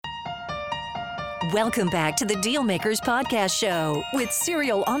Welcome back to the Dealmakers Podcast Show with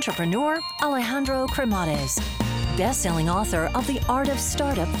serial entrepreneur Alejandro Cremades, best-selling author of The Art of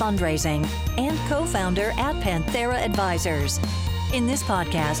Startup Fundraising and co-founder at Panthera Advisors. In this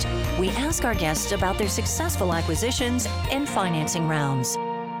podcast, we ask our guests about their successful acquisitions and financing rounds.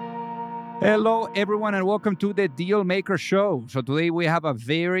 Hello, everyone, and welcome to the Dealmaker Show. So today we have a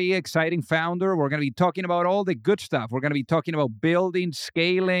very exciting founder. We're going to be talking about all the good stuff. We're going to be talking about building,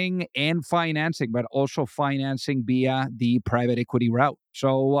 scaling, and financing, but also financing via the private equity route.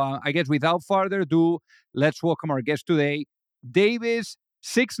 So I guess without further ado, let's welcome our guest today, Davis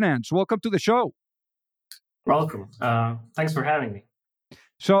Siksnans. Welcome to the show. Welcome. Thanks for having me.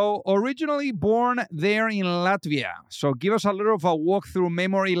 So originally born there in Latvia. So give us a little of a walk through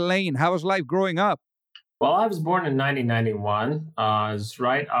memory lane. How was life growing up? Well, I was born in 1991. It was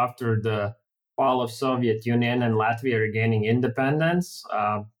right after the fall of Soviet Union and Latvia regaining independence.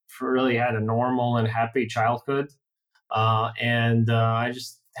 Really had a normal and happy childhood. I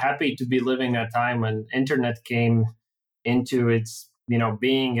just happy to be living a time when internet came into its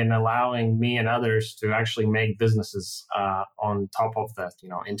being and allowing me and others to actually make businesses on top of that,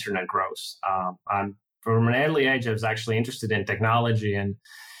 internet growth. From an early age, I was actually interested in technology and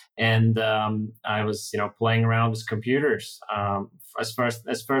I was, playing around with computers as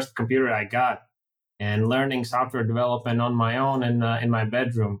first computer I got and learning software development on my own in my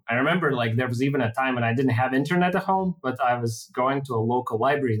bedroom. I remember there was even a time when I didn't have internet at home, but I was going to a local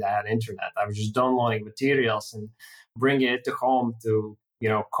library that had internet. I was just downloading materials and bring it to home to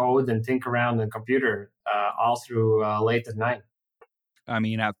code and think around the computer all through late at night. I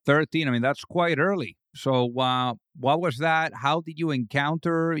mean, at 13, that's quite early. So what was that? How did you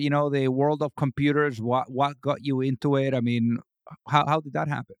encounter the world of computers? What got you into it? I mean, how did that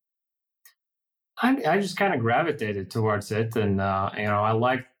happen? I just kind of gravitated towards it, and I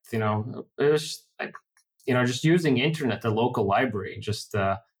liked it was just using internet, the local library, just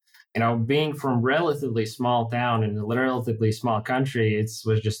being from relatively small town in a relatively small country, it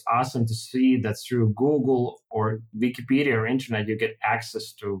was just awesome to see that through Google or Wikipedia or internet, you get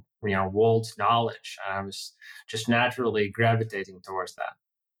access to, world's knowledge. I was just naturally gravitating towards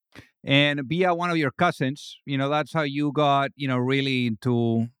that. And via one of your cousins, that's how you got, really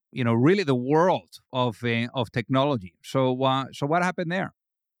into, really the world of technology. So what happened there?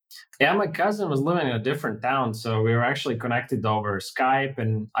 Yeah, my cousin was living in a different town, so we were actually connected over Skype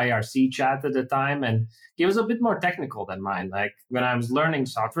and IRC chat at the time, and he was a bit more technical than mine. Like when I was learning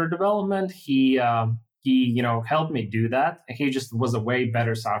software development, he helped me do that. He just was a way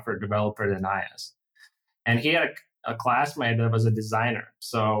better software developer than I was, and he had a classmate that was a designer.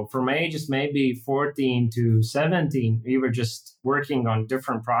 So from ages maybe 14 to 17, we were just working on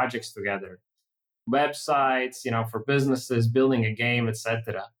different projects together, websites, for businesses, building a game,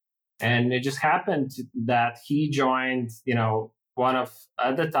 etc. And it just happened that he joined, one of,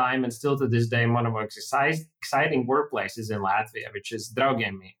 at the time and still to this day, one of our exciting workplaces in Latvia, which is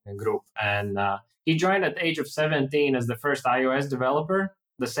Draugiem Group. And he joined at the age of 17 as the first iOS developer,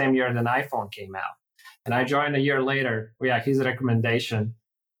 the same year that iPhone came out. And I joined a year later, his recommendation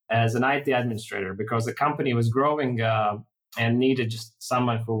as an IT administrator, because the company was growing and needed just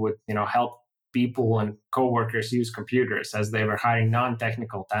someone who would, help people and coworkers use computers as they were hiring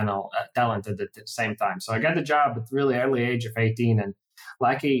non-technical talent at the same time. So I got the job at really early age of 18 and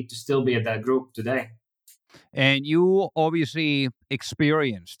lucky to still be at that group today. And you obviously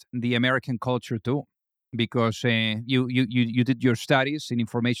experienced the American culture too, because you did your studies in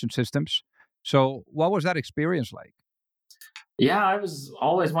information systems. So what was that experience like? Yeah, I was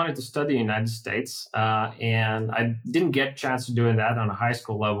always wanted to study in the United States, and I didn't get a chance to doing that on a high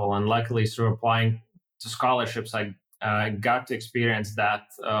school level. And luckily, through applying to scholarships, I got to experience that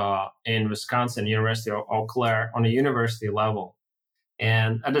in Wisconsin, University of Eau Claire, on a university level.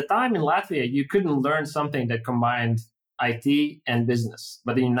 And at the time in Latvia, you couldn't learn something that combined IT and business,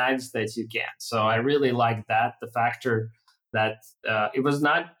 but in the United States, you can. So I really liked that, the factor that it was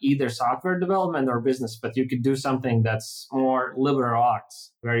not either software development or business, but you could do something that's more liberal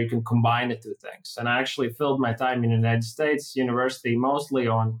arts, where you can combine the two things. And I actually filled my time in the United States university mostly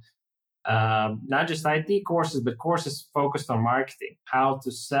on not just IT courses, but courses focused on marketing, how to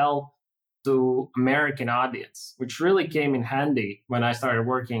sell to American audience, which really came in handy when I started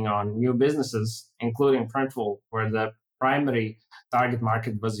working on new businesses, including Printful, where the primary target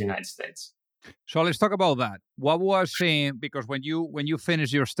market was the United States. So let's talk about that. What was because when you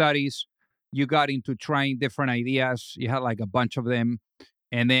finished your studies, you got into trying different ideas. You had like a bunch of them,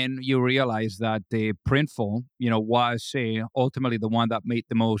 and then you realized that the Printful, was ultimately the one that made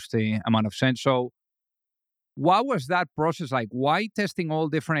the most amount of sense. So What was that process like? Why testing all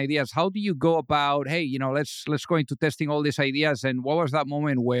different ideas? How do you go about, hey, let's go into testing all these ideas? And what was that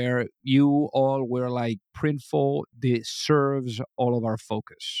moment where you all were like, Printful deserves all of our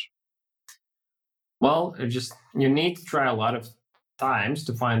focus? Well, you need to try a lot of times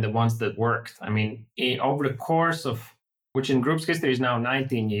to find the ones that worked. I mean, over the course of which in Group's history is now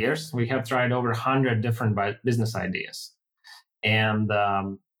 19 years, we have tried over 100 different business ideas, and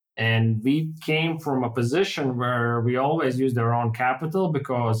we came from a position where we always used our own capital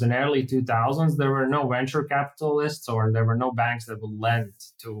because in early 2000s there were no venture capitalists or there were no banks that would lend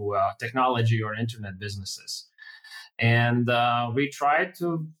to technology or internet businesses, and we tried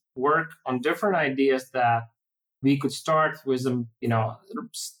to work on different ideas that we could start with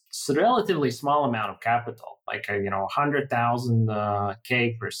relatively small amount of capital, like 100,000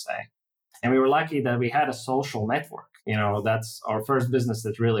 K per se. And we were lucky that we had a social network. That's our first business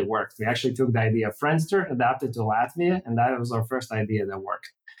that really worked. We actually took the idea of Friendster, adapted to Latvia, and that was our first idea that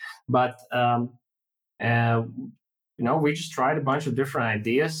worked. But we just tried a bunch of different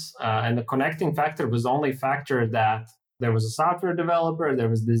ideas, and the connecting factor was only factor that there was a software developer, there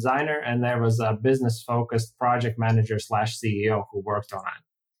was a designer, and there was a business-focused project manager / CEO who worked on it.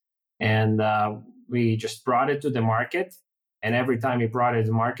 And we just brought it to the market. And every time we brought it to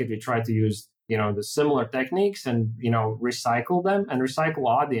the market, we tried to use, the similar techniques and, recycle them and recycle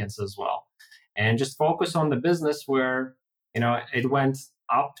audience as well. And just focus on the business where, it went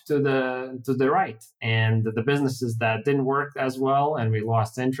up to the right. And the businesses that didn't work as well and we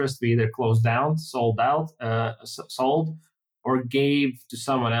lost interest, we either closed down, sold, or gave to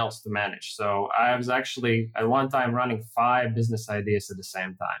someone else to manage. So I was actually at one time running 5 business ideas at the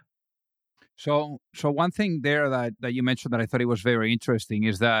same time. So one thing there that you mentioned that I thought it was very interesting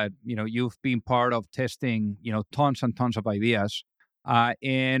is that, you've been part of testing, tons and tons of ideas.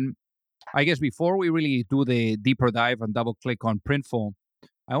 And I guess before we really do the deeper dive and double click on Printful,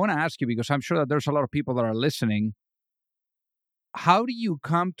 I want to ask you, because I'm sure that there's a lot of people that are listening, how do you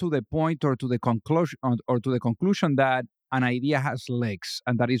come to the point or to the conclusion that an idea has legs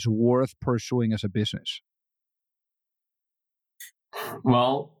and that is worth pursuing as a business?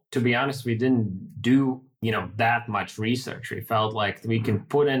 Well, to be honest, we didn't do that much research. We felt like we can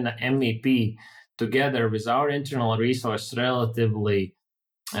put in the MVP together with our internal resource relatively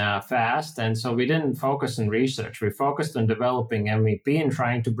fast, and so we didn't focus on research. We focused on developing MVP and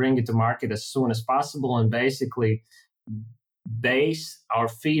trying to bring it to market as soon as possible, and basically base our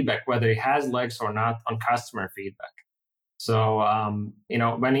feedback, whether it has legs or not, on customer feedback. So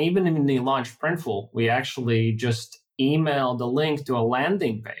when we launched Printful, we actually just emailed the link to a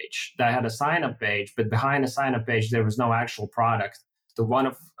landing page that had a sign-up page, but behind the sign-up page there was no actual product, to one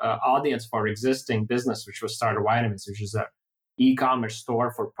of audience for our existing business, which was Starter Vitamins, which is a e-commerce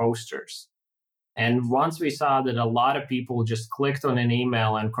store for posters. And once we saw that a lot of people just clicked on an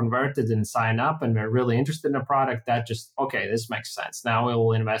email and converted and signed up and were really interested in the product, that just, okay, this makes sense. Now we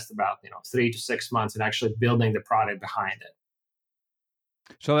will invest about 3 to 6 months in actually building the product behind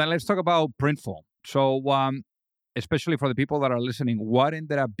it. So then let's talk about Printful. So especially for the people that are listening, what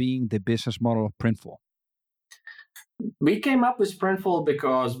ended up being the business model of Printful? We came up with Printful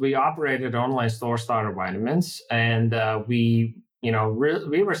because we operated an online store, Starter Vitamins, and we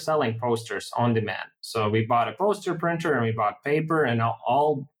were selling posters on demand. So we bought a poster printer and we bought paper, and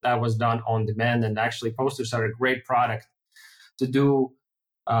all that was done on demand. And actually, posters are a great product to do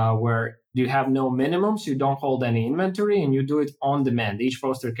where you have no minimums, you don't hold any inventory, and you do it on demand. Each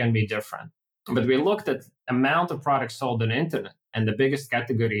poster can be different. But we looked at amount of products sold on the internet, and the biggest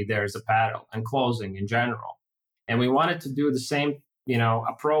category there is apparel and clothing in general. And we wanted to do the same,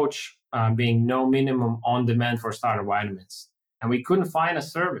 approach, being no minimum on demand for Starter Vitamins. And we couldn't find a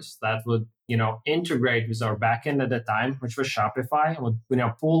service that would, integrate with our backend at the time, which was Shopify. Would,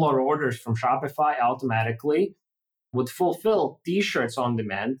 pull our orders from Shopify automatically, would fulfill T-shirts on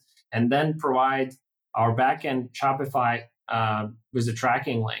demand, and then provide our backend Shopify with a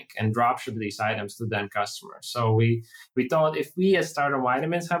tracking link and dropship these items to the end customers. So we thought, if we as Starter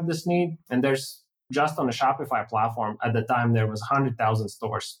Vitamins have this need, and there's just on the Shopify platform at the time there was 100,000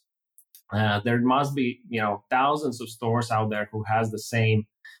 stores. There must be thousands of stores out there who has the same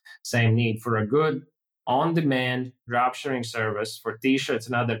need for a good on-demand dropshipping service for T-shirts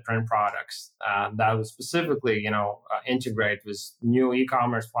and other print products that would specifically integrate with new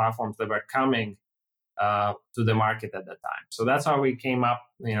e-commerce platforms that were coming to the market at that time. So that's how we came up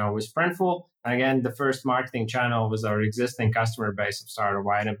with Printful. And again, the first marketing channel was our existing customer base of Starter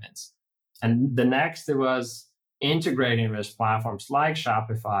Vitamins. And the next, it was integrating with platforms like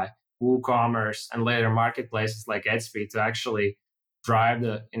Shopify, WooCommerce, and later marketplaces like Etsy to actually drive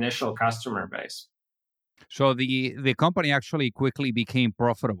the initial customer base. So the company actually quickly became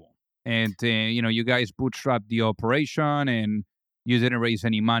profitable, and you guys bootstrapped the operation, and you didn't raise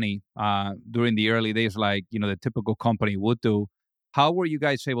any money during the early days, like the typical company would do. How were you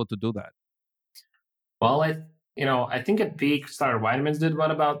guys able to do that? Well, I think at peak, Starter Vitamins did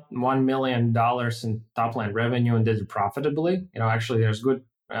what about $1 million in top line revenue and did it profitably. Actually, there's good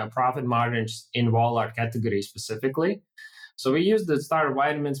profit margins in Walmart category specifically. So we used the Starter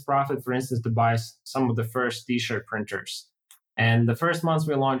Vitamins profit, for instance, to buy some of the first T-shirt printers. And the first months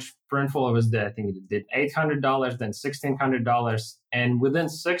we launched Printful, I think it did $800, then $1,600, and within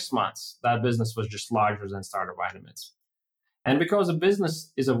 6 months, that business was just larger than Starter Vitamins. And because a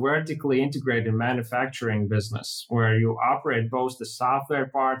business is a vertically integrated manufacturing business where you operate both the software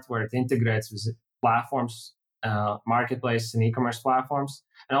part, where it integrates with platforms, marketplace and e-commerce platforms,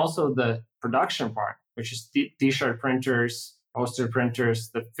 and also the production part, which is t-shirt printers, poster printers,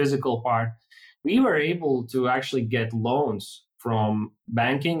 the physical part, we were able to actually get loans from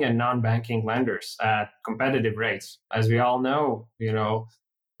banking and non-banking lenders at competitive rates. As we all know,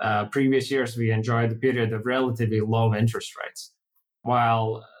 previous years, we enjoyed a period of relatively low interest rates.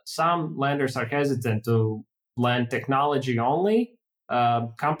 While some lenders are hesitant to lend technology-only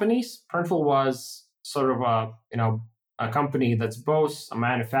companies, Printful was sort of a company that's both a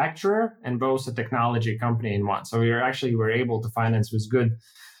manufacturer and both a technology company in one. So we were able to finance with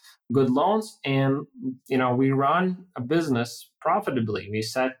good loans, and we run a business profitably. We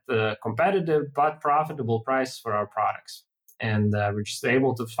set the competitive but profitable price for our products. And we're just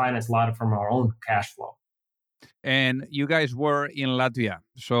able to finance a lot from our own cash flow. And you guys were in Latvia.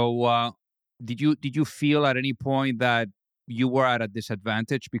 So did you feel at any point that you were at a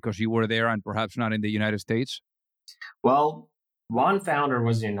disadvantage because you were there and perhaps not in the United States? Well, one founder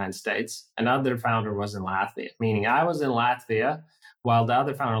was in the United States, another founder was in Latvia, meaning I was in Latvia while the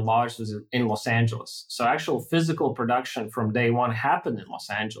other founder, Lars, was in Los Angeles. So actual physical production from day one happened in Los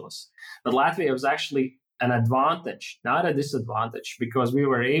Angeles. But Latvia was actually an advantage, not a disadvantage, because we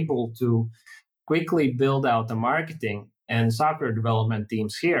were able to quickly build out the marketing and software development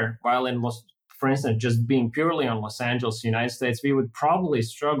teams here, while for instance, just being purely on Los Angeles, United States, we would probably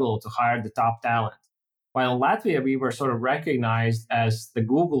struggle to hire the top talent. While in Latvia, we were sort of recognized as the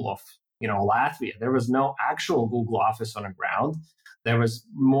Google of Latvia. There was no actual Google office on the ground. There was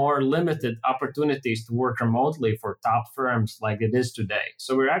more limited opportunities to work remotely for top firms like it is today.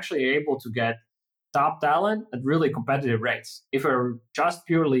 So we're actually able to get top talent at really competitive rates. If we're just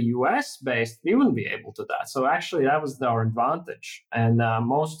purely US based, we wouldn't be able to do that. So actually, that was our advantage. And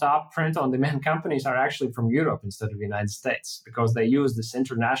most top print on demand companies are actually from Europe instead of the United States because they use this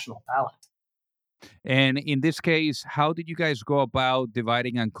international talent. And in this case, how did you guys go about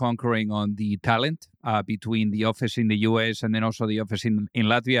dividing and conquering on the talent between the office in the US and then also the office in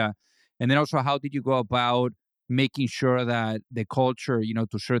Latvia? And then also, how did you go about making sure that the culture, to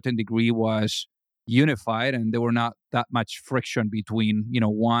a certain degree was unified and there were not that much friction between,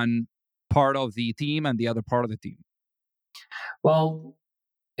 one part of the team and the other part of the team? Well,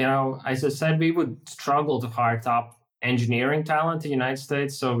 as I said, we would struggle to hire top engineering talent in the United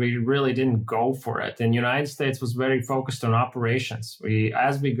States, so we really didn't go for it. And the United States was very focused on operations.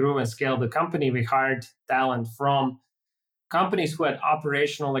 As we grew and scaled the company, we hired talent from companies who had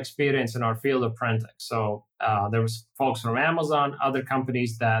operational experience in our field of printing. So there was folks from Amazon, other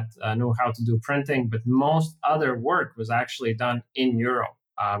companies that knew how to do printing, but most other work was actually done in Europe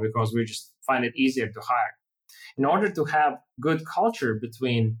because we just find it easier to hire. In order to have good culture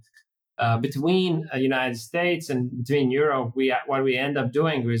between United States and between Europe, what we end up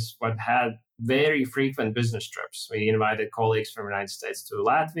doing is what had very frequent business trips. We invited colleagues from the United States to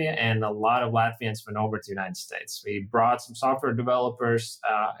Latvia, and a lot of Latvians went over to the United States. We brought some software developers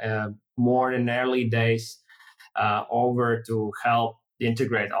more in early days over to help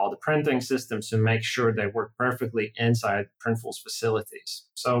integrate all the printing systems to make sure they work perfectly inside Printful's facilities.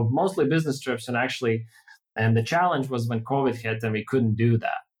 So mostly business trips, and the challenge was when COVID hit and we couldn't do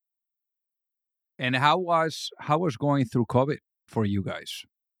that. And how was going through COVID for you guys?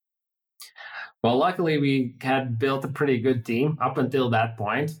 Well, luckily we had built a pretty good team up until that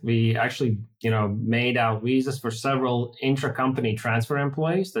point. We actually, made out visas for several intra-company transfer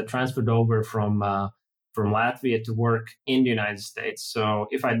employees that transferred over from Latvia to work in the United States. So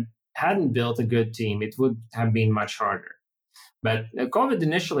if I hadn't built a good team, it would have been much harder. But COVID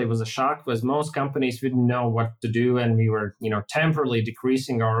initially was a shock because most companies didn't know what to do, and we were, temporarily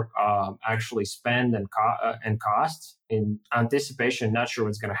decreasing our actually spend and costs in anticipation. Not sure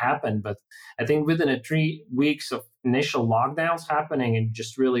what's going to happen, but I think within 3 weeks of initial lockdowns happening, it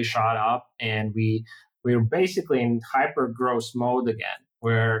just really shot up, and we were basically in hyper growth mode again,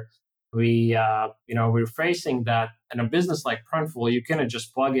 where we're facing that in a business like Printful, you cannot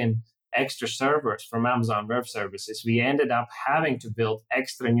just plug in extra servers from Amazon Web Services. We ended up having to build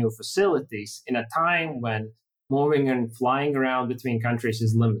extra new facilities in a time when moving and flying around between countries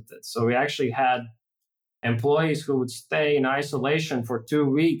is limited. So we actually had employees who would stay in isolation for 2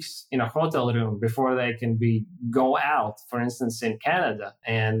 weeks in a hotel room before they can go out, for instance, in Canada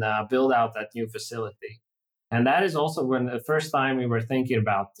and build out that new facility. And that is also when the first time we were thinking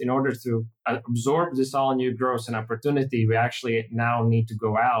about, in order to absorb this all new growth and opportunity, we actually now need to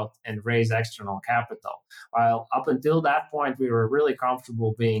go out and raise external capital. While up until that point, we were really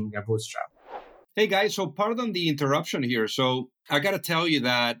comfortable being a bootstrap. Hey guys, so pardon the interruption here. So I got to tell you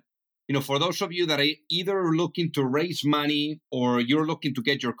that, for those of you that are either looking to raise money or you're looking to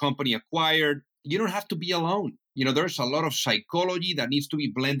get your company acquired, you don't have to be alone. There's a lot of psychology that needs to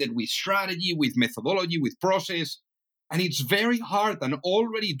be blended with strategy, with methodology, with process. And it's very hard. And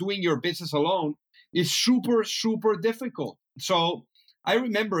already doing your business alone is super, super difficult. So I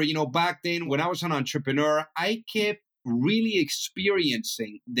remember, back then when I was an entrepreneur, I kept really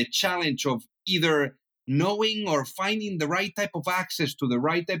experiencing the challenge of either knowing or finding the right type of access to the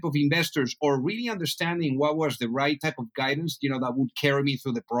right type of investors, or really understanding what was the right type of guidance, that would carry me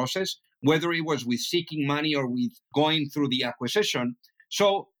through the process, whether it was with seeking money or with going through the acquisition.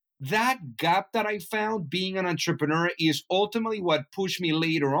 So that gap that I found being an entrepreneur is ultimately what pushed me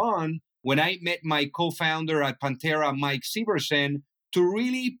later on when I met my co-founder at Pantera, Mike Severson, to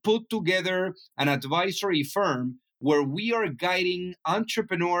really put together an advisory firm where we are guiding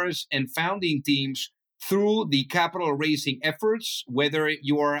entrepreneurs and founding teams through the capital raising efforts, whether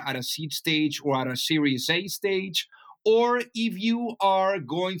you are at a seed stage or at a Series A stage, or if you are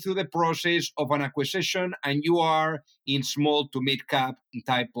going through the process of an acquisition and you are in small to mid cap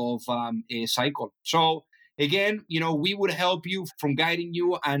type of a cycle. So again, we would help you from guiding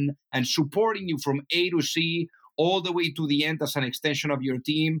you and supporting you from A to C all the way to the end as an extension of your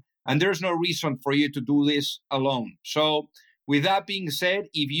team. And there's no reason for you to do this alone. So with that being said,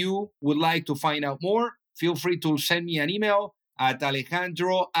 if you would like to find out more, feel free to send me an email at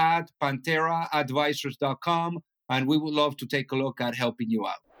alejandro@panteraadvisors.com, and we would love to take a look at helping you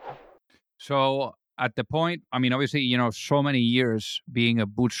out. So at the point, obviously, so many years being a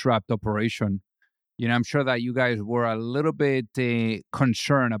bootstrapped operation, I'm sure that you guys were a little bit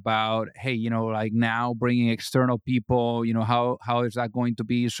concerned about, hey, like now bringing external people, how is that going to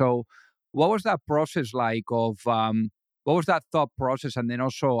be? So what was that process like what was that thought process? And then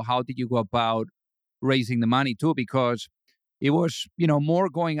also, how did you go about raising the money too? Because it was, more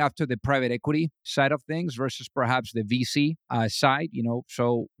going after the private equity side of things versus perhaps the VC side,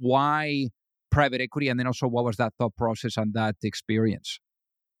 so why private equity? And then also, what was that thought process and that experience?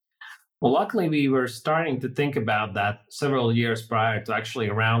 Well, luckily, we were starting to think about that several years prior to actually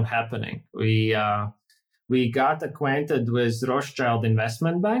a round happening. We got acquainted with Rothschild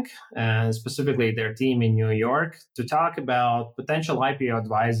Investment Bank, and specifically their team in New York, to talk about potential IPO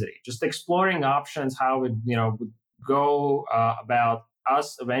advisory, just exploring options, how it would go about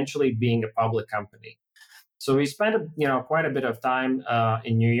us eventually being a public company. So we spent quite a bit of time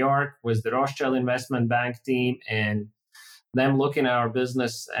in New York with the Rothschild Investment Bank team, and them looking at our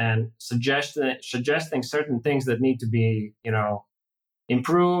business and suggesting certain things that need to be,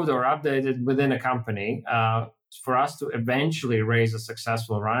 improved or updated within a company for us to eventually raise a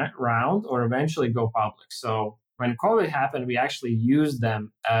successful round or eventually go public. So when COVID happened, we actually used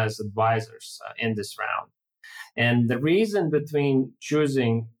them as advisors in this round. And the reason between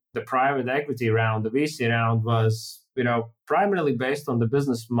choosing the private equity round, the VC round, was, primarily based on the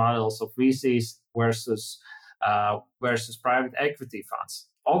business models of VCs versus private equity funds.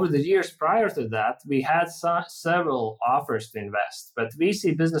 Over the years prior to that, we had several offers to invest, but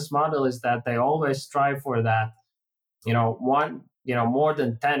VC business model is that they always strive for that, more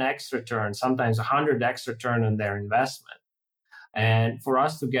than 10x return, sometimes 100x return on their investment. And for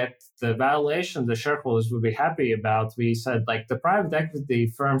us to get the valuation the shareholders would be happy about, we said, like, the private equity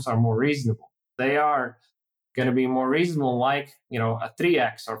firms are more reasonable. They are going to be more reasonable, like, a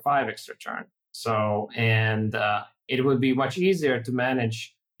 3x or 5x return. So, and it would be much easier to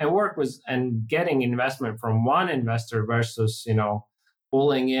manage and work with and getting investment from one investor versus,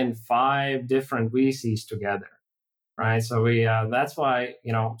 pulling in 5 different VCs together, right? So that's why,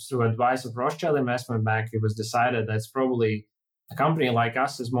 through advice of Rothschild Investment Bank, it was decided that's probably a company like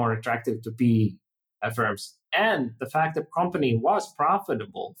us is more attractive to PE firms. And the fact that the company was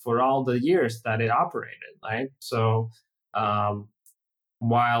profitable for all the years that it operated, right? So,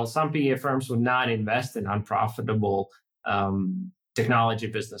 while some PE firms would not invest in unprofitable technology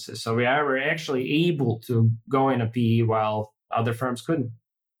businesses. So we were actually able to go in a PE while other firms couldn't.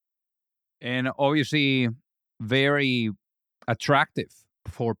 And obviously, very attractive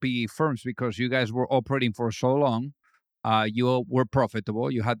for PE firms because you guys were operating for so long. You were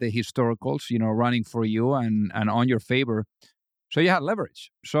profitable. You had the historicals, running for you and on your favor. So you had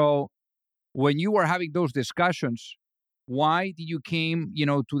leverage. So when you were having those discussions, why did you came,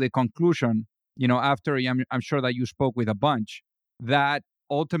 to the conclusion, after I'm sure that you spoke with a bunch, that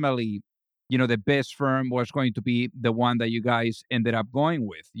ultimately, the best firm was going to be the one that you guys ended up going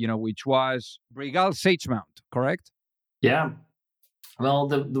with, which was Bregal Sagemount, correct? Yeah. Well,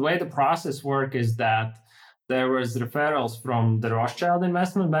 the way the process worked is that there was referrals from the Rothschild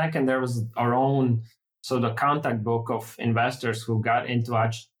Investment Bank, and there was our own sort of contact book of investors who got into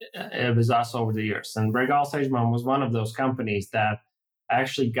touch with us over the years. And Bregal Sagemount was one of those companies that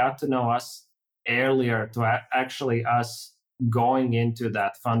actually got to know us earlier to actually us going into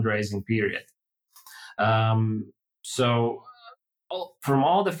that fundraising period. So from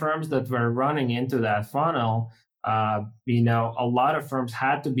all the firms that were running into that funnel, a lot of firms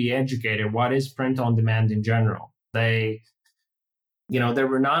had to be educated what is print on demand in general. There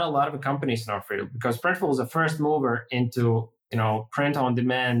were not a lot of companies in our field because Printful was the first mover into print on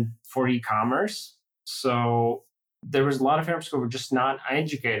demand for e-commerce. So there was a lot of firms who were just not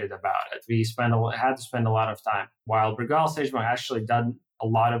educated about it. We had to spend a lot of time. While Bregal Sagemount actually done a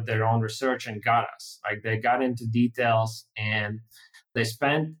lot of their own research and got us. Like they got into details and they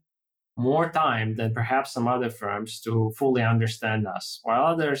spent more time than perhaps some other firms to fully understand us. While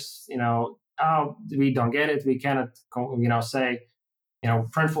others, oh, we don't get it. We cannot, say,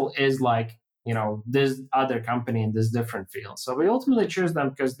 Printful is like, this other company in this different field. So we ultimately choose them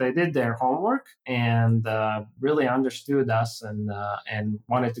because they did their homework and really understood us and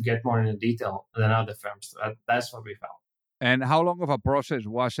wanted to get more into detail than other firms. That's what we felt. And how long of a process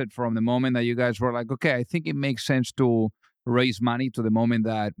was it from the moment that you guys were like, okay, I think it makes sense to raise money to the moment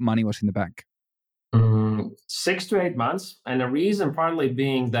that money was in the bank? 6 to 8 months. And the reason partly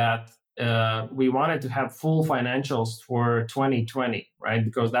being that we wanted to have full financials for 2020, right?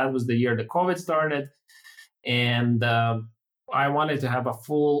 Because that was the year that COVID started. And I wanted to have a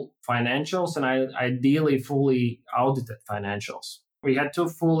full financials and ideally fully audited financials. We had 2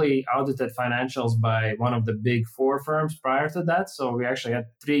 fully audited financials by one of the big 4 firms prior to that. So we actually had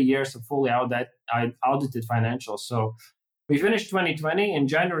 3 years of fully audited financials. So we finished 2020. In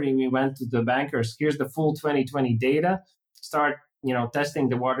January, we went to the bankers. Here's the full 2020 data. Start, testing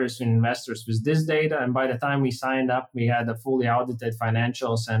the waters with investors with this data. And by the time we signed up, we had the fully audited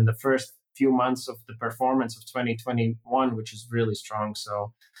financials and the first few months of the performance of 2021, which is really strong.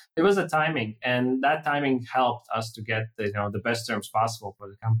 So it was a timing, and that timing helped us to get the best terms possible for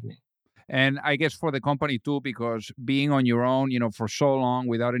the company. And I guess for the company too, because being on your own, for so long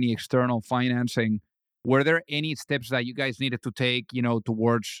without any external financing, were there any steps that you guys needed to take,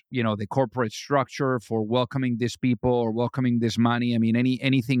 towards, the corporate structure for welcoming these people or welcoming this money? I mean,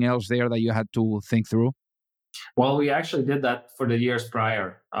 anything else there that you had to think through? Well, we actually did that for the years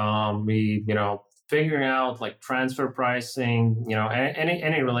prior. We, figuring out like transfer pricing,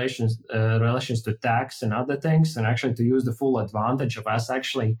 any relations to tax and other things, and actually to use the full advantage of us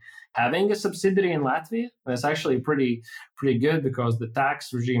actually having a subsidiary in Latvia. That's actually pretty good because the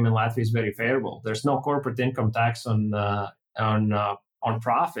tax regime in Latvia is very favorable. There's no corporate income tax on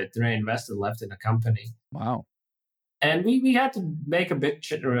profit reinvested left in a company. Wow. And we had to make a bit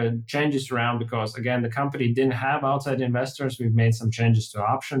changes around because, again, the company didn't have outside investors. We've made some changes to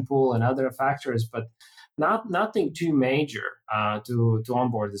option pool and other factors, but nothing too major to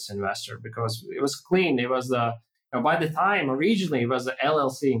onboard this investor because it was clean. It was by the time originally it was an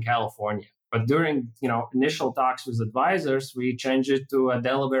LLC in California, but during initial talks with advisors, we changed it to a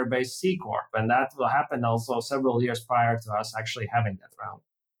Delaware-based C corp, and that happened also several years prior to us actually having that round.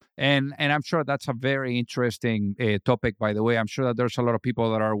 And I'm sure that's a very interesting topic, by the way. I'm sure that there's a lot of people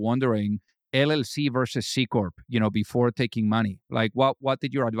that are wondering LLC versus C Corp, before taking money. Like what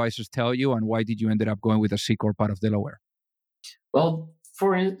did your advisors tell you and why did you ended up going with a C Corp out of Delaware? Well,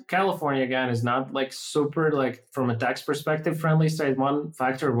 for California, again, is not like super like from a tax perspective friendly state. One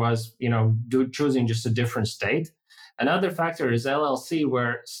factor was, choosing just a different state. Another factor is LLC,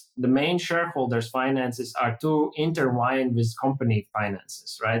 where the main shareholders' finances are too intertwined with company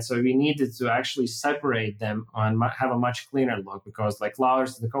finances, right? So we needed to actually separate them and have a much cleaner look because, like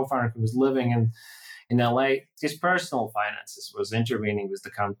Lars, the co-founder who was living in LA, his personal finances was intervening with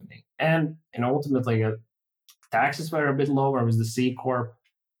the company, and ultimately taxes were a bit lower with the C corp.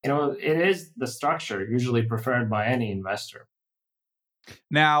 It is the structure usually preferred by any investor.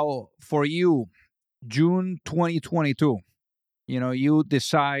 Now, for you, June 2022, you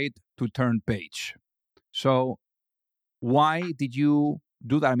decide to turn page. So why did you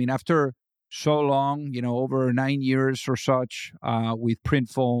do that? I mean, after so long, over 9 years or such with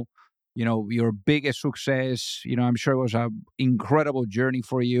Printful. Your biggest success. I'm sure it was an incredible journey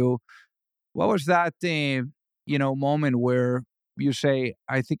for you. What was that, moment where you say,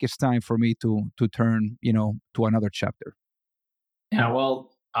 "I think it's time for me to turn, to another chapter"? Yeah,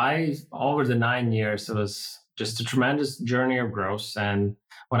 well, I over the 9 years, it was just a tremendous journey of growth. And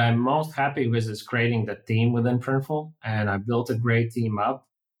what I'm most happy with is creating the team within Printful. And I built a great team up.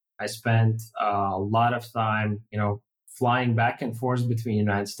 I spent a lot of time, flying back and forth between the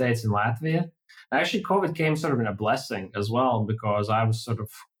United States and Latvia. Actually, COVID came sort of in a blessing as well because I was sort of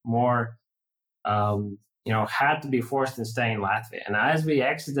more, had to be forced to stay in Latvia. And as we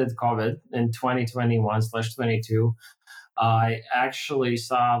exited COVID in 2021/22, I actually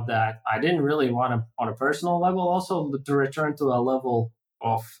saw that I didn't really want to, on a personal level, also to return to a level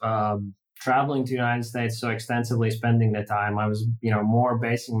of traveling to the United States so extensively, spending the time. I was, more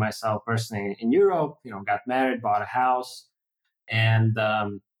basing myself personally in Europe. Got married, bought a house, and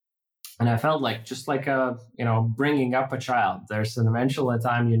I felt like just like bringing up a child. There's an eventual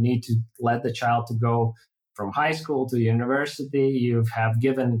time you need to let the child to go from high school to university. You have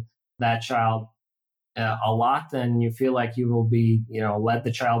given that child a lot, and you feel like you will be, let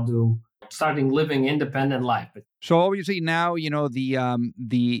the child do starting living independent life. So obviously now, the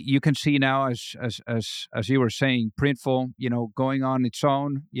you can see now as you were saying, Printful, going on its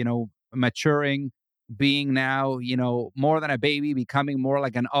own, maturing, being now, more than a baby, becoming more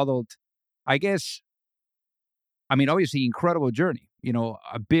like an adult. I guess, I mean, obviously, incredible journey.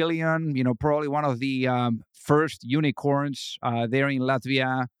 A billion. Probably one of the first unicorns there in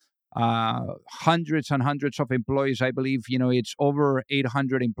Latvia. Hundreds and hundreds of employees. I believe it's over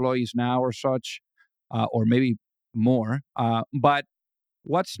 800 employees now or such, or maybe more. But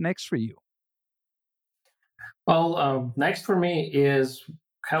what's next for you? Well, next for me is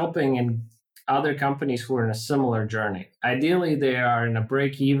helping in other companies who are in a similar journey. Ideally, they are in a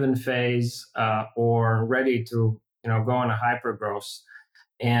break-even phase or ready to, go on a hyper growth.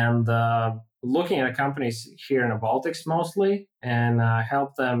 And looking at companies here in the Baltics mostly, and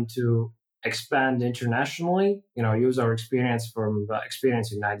help them to expand internationally. Use our experience from the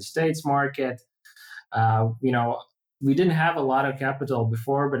experience in the United States market. Uh, you know, we didn't have a lot of capital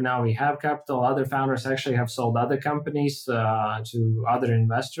before, but now we have capital. Other founders actually have sold other companies to other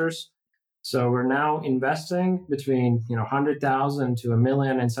investors. So we're now investing between 100,000 to a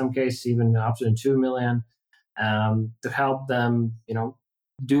million, in some cases even up to 2 million, to help them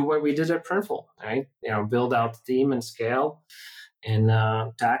do what we did at Printful, right? Build out the team and scale and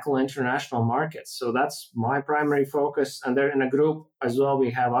tackle international markets. So that's my primary focus. And they're in a group as well. We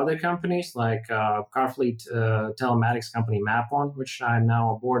have other companies like Carfleet telematics company Map-On, which I'm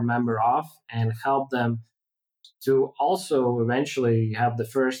now a board member of, and help them to also eventually have the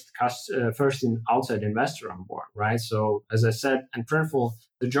first outside investor on board, right? So as I said, in Printful,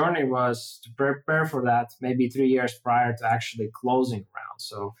 the journey was to prepare for that maybe 3 years prior to actually closing around.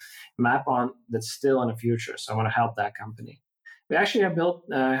 So Map-On, that's still in the future. So I want to help that company. We actually have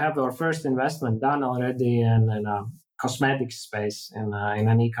our first investment done already in a cosmetics space in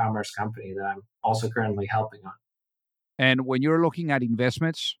an e-commerce company that I'm also currently helping on. And when you're looking at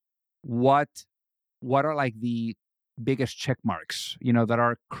investments, what are like the biggest check marks, that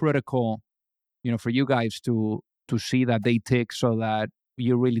are critical, for you guys to see that they tick so that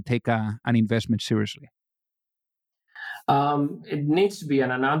you really take an investment seriously? It needs to be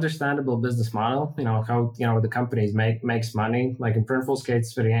an understandable business model. How the companies makes money. Like in Printful's case,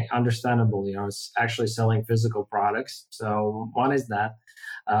 it's very understandable. It's actually selling physical products. So one is that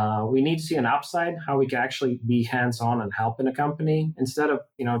we need to see an upside, how we can actually be hands-on and help in a company instead of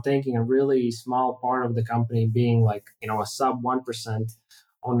taking a really small part of the company, being like a sub 1%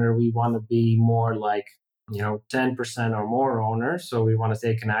 owner. We want to be more like 10% or more owner. So we want to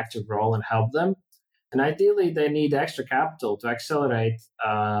take an active role and help them. And ideally, they need extra capital to accelerate,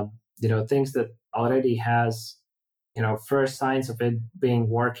 things that already has, first signs of it being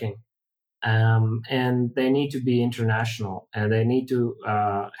working. And they need to be international, and they need to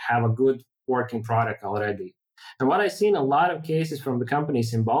have a good working product already. And what I've seen a lot of cases from the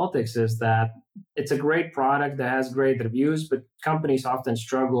companies in Baltics is that it's a great product that has great reviews, but companies often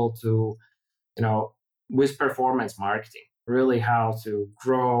struggle to, with performance marketing, really how to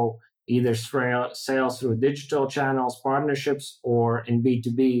grow either sales through digital channels, partnerships, or in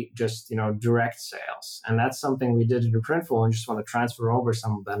B2B, just direct sales. And that's something we did in Printful, and just want to transfer over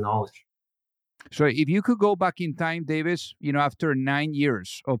some of that knowledge. So if you could go back in time, Davis, after 9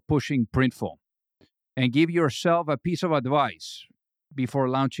 years of pushing Printful and give yourself a piece of advice before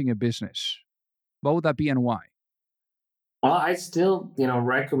launching a business, what would that be and why? Well, I still,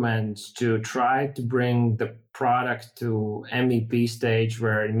 recommend to try to bring the product to MVP stage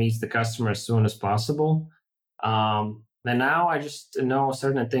where it meets the customer as soon as possible. And now I just know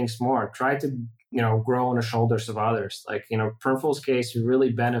certain things more. Try to, grow on the shoulders of others. Like, Printful's case, we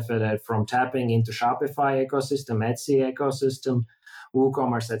really benefited from tapping into Shopify ecosystem, Etsy ecosystem,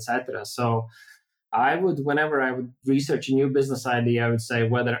 WooCommerce, etc. So whenever I would research a new business idea, I would say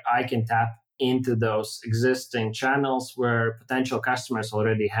whether I can tap into those existing channels where potential customers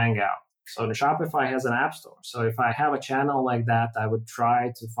already hang out. So the Shopify has an app store. So if I have a channel like that, I would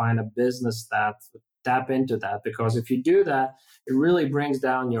try to find a business that would tap into that, because if you do that, it really brings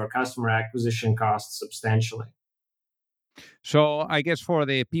down your customer acquisition costs substantially. So I guess for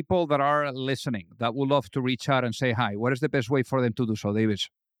the people that are listening that would love to reach out and say hi, what is the best way for them to do so, David?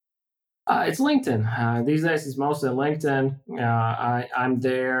 It's LinkedIn. These days, it's mostly LinkedIn. I'm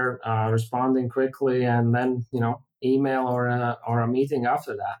there responding quickly, and then email or a meeting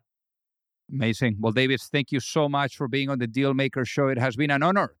after that. Amazing. Well, David, thank you so much for being on the Dealmaker Show. It has been an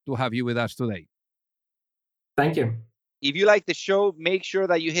honor to have you with us today. Thank you. If you like the show, make sure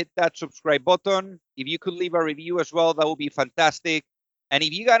that you hit that subscribe button. If you could leave a review as well, that would be fantastic. And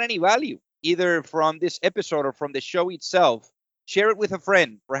if you got any value, either from this episode or from the show itself, share it with a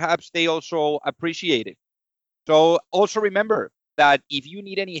friend. Perhaps they also appreciate it. So also remember that if you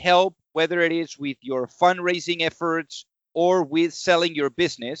need any help, whether it is with your fundraising efforts or with selling your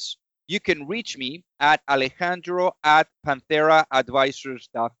business, you can reach me at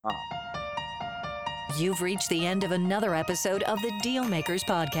alejandro@pantheraadvisors.com. You've reached the end of another episode of the Dealmakers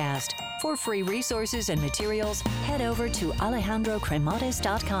podcast. For free resources and materials, head over to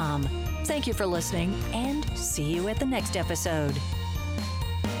alejandrocremades.com. Thank you for listening, and see you at the next episode.